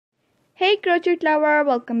Hey crochet lover,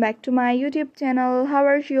 welcome back to my YouTube channel. How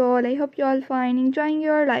are you all? I hope you all fine, enjoying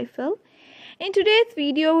your life well. In today's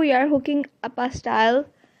video, we are hooking up a style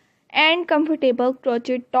and comfortable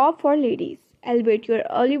crochet top for ladies. Elevate your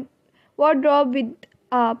early wardrobe with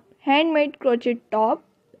a handmade crochet top,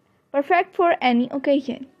 perfect for any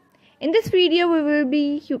occasion. In this video, we will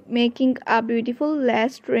be making a beautiful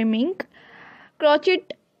lace trimming crochet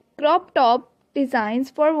crop top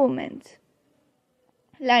designs for women.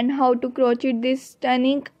 Learn how to crochet this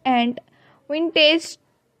stunning and vintage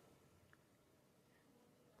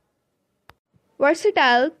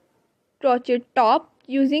versatile crochet top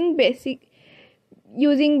using basic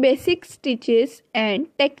stitches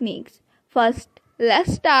and techniques. First,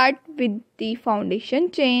 let's start with the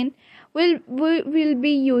foundation chain. We will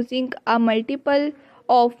be using a multiple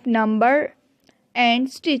of number and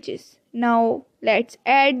stitches. Now let's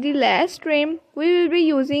add the lace trim. We will be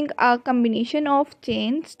using a combination of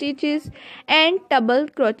chain stitches and double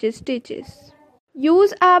crochet stitches.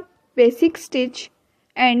 Use a basic stitch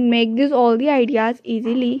and make this all the ideas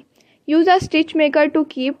easily. Use a stitch maker to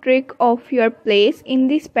keep track of your place in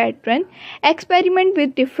this pattern. Experiment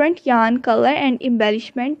with different yarn, color and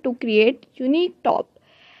embellishment to create unique top.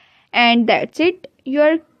 And that's it.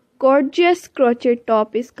 Your gorgeous crochet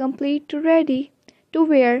top is complete, ready to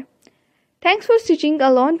wear. Thanks for stitching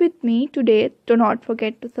along with me today. Do not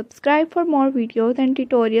forget to subscribe for more videos and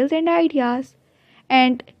tutorials and ideas.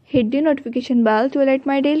 And hit the notification bell to alert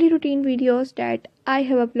my daily routine videos that I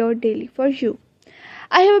have uploaded daily for you.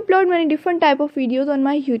 I have uploaded many different type of videos on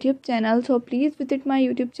my YouTube channel. So please visit my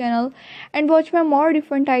YouTube channel and watch my more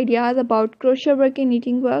different ideas about crochet work and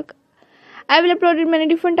knitting work. I will upload many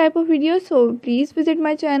different type of videos, so please visit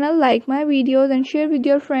my channel, like my videos and share with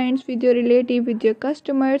your friends, with your relatives, with your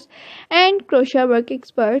customers and crochet work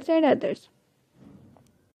experts and others.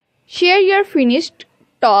 Share your finished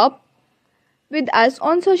top with us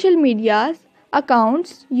on social media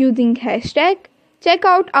accounts using hashtag. Check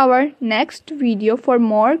out our next video for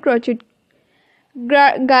more crochet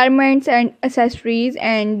garments and accessories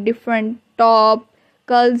and different top,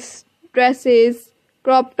 girls dresses,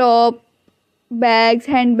 crop top, bags,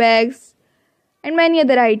 handbags and many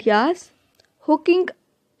other ideas.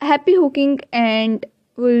 Happy hooking, and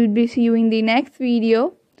we'll be see you in the next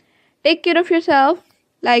video. Take care of yourself,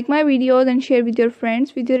 like my videos and share with your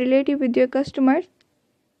friends, with your relatives, with your customers.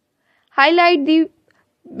 Highlight the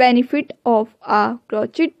benefit of our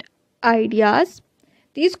crochet ideas.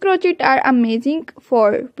 These crochet are amazing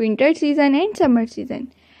for winter season and summer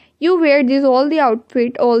season. You wear this all the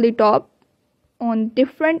outfit, all the top on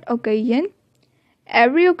different occasion.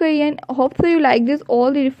 Every occasion. Hope so you like this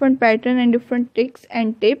all the different pattern and different tricks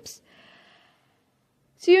and tips.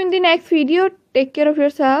 See you in the next video. Take care of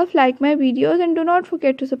yourself, like my videos and do not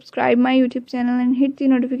forget to subscribe my YouTube channel and hit the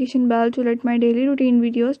notification bell to let my daily routine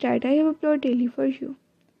videos that I have uploaded daily for you.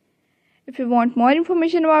 If you want more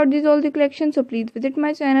information about these all the collections, so please visit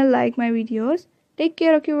my channel, like my videos. Take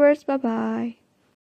care of yours. Bye bye.